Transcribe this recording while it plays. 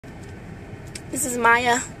This is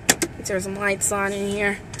Maya. There's some lights on in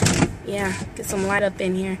here. Yeah, get some light up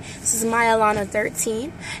in here. This is Maya Lana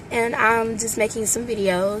 13, and I'm just making some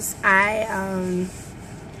videos. I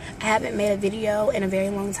haven't made a video in a very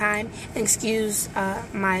long time. Excuse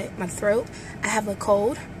my throat. I have a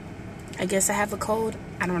cold. I guess I have a cold.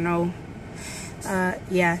 I don't know.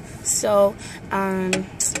 Yeah. So,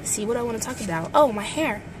 let's see what I want to talk about. Oh, my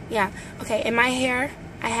hair. Yeah. Okay. In my hair,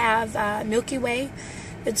 I have Milky Way.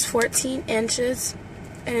 It's 14 inches,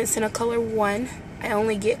 and it's in a color 1. I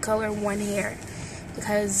only get color 1 hair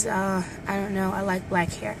because I don't know. I like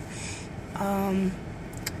black hair.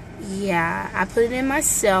 Yeah, I put it in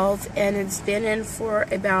myself, and it's been in for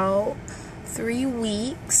about 3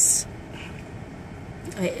 weeks.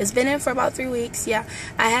 Okay, it's been in for about 3 weeks. Yeah,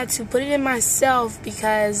 I had to put it in myself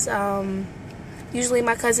because usually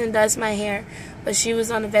my cousin does my hair, but she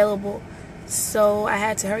was unavailable. So I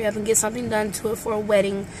had to hurry up and get something done to it for a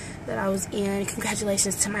wedding that I was in.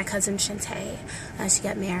 Congratulations to my cousin Shantae. She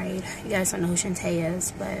got married. You guys don't know who Shantae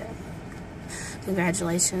is, but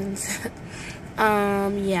congratulations.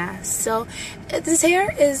 Yeah, so this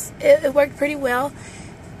hair it worked pretty well.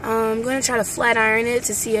 I'm going to try to flat iron it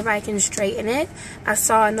to see if I can straighten it. I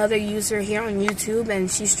saw another user here on YouTube,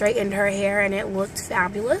 and she straightened her hair and it looked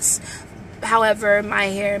fabulous. However, my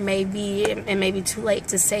hair may be too late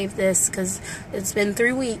to save this because it's been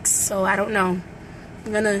 3 weeks, so I don't know.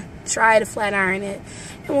 I'm gonna try to flat iron it,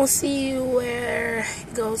 and we'll see where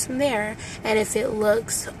it goes from there. And if it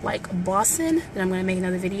looks like Boston, then I'm gonna make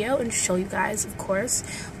another video and show you guys, of course.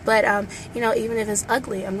 But you know, even if it's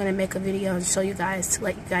ugly, I'm gonna make a video and show you guys to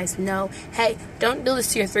let you guys know, hey, don't do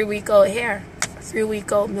this to your 3-week-old hair,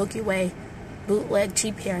 3-week-old Milky Way bootleg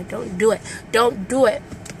cheap hair. Don't do it. Don't do it.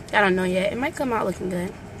 I don't know yet. It might come out looking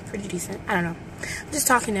good. Pretty decent. I don't know. I'm just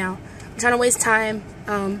talking now. I'm trying to waste time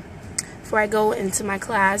before I go into my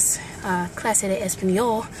class. Clase de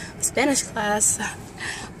Español. Spanish class.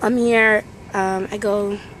 I'm here. I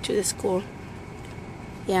go to the school.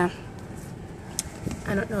 Yeah.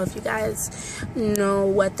 I don't know if you guys know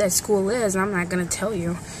what that school is. I'm not going to tell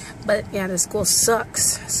you. But yeah, the school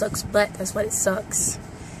sucks. Sucks butt. That's what it sucks.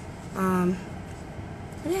 Yeah, I'm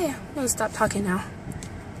going to stop talking now.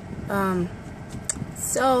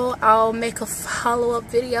 So I'll make a follow-up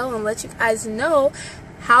video and let you guys know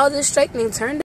how the straightening turned out.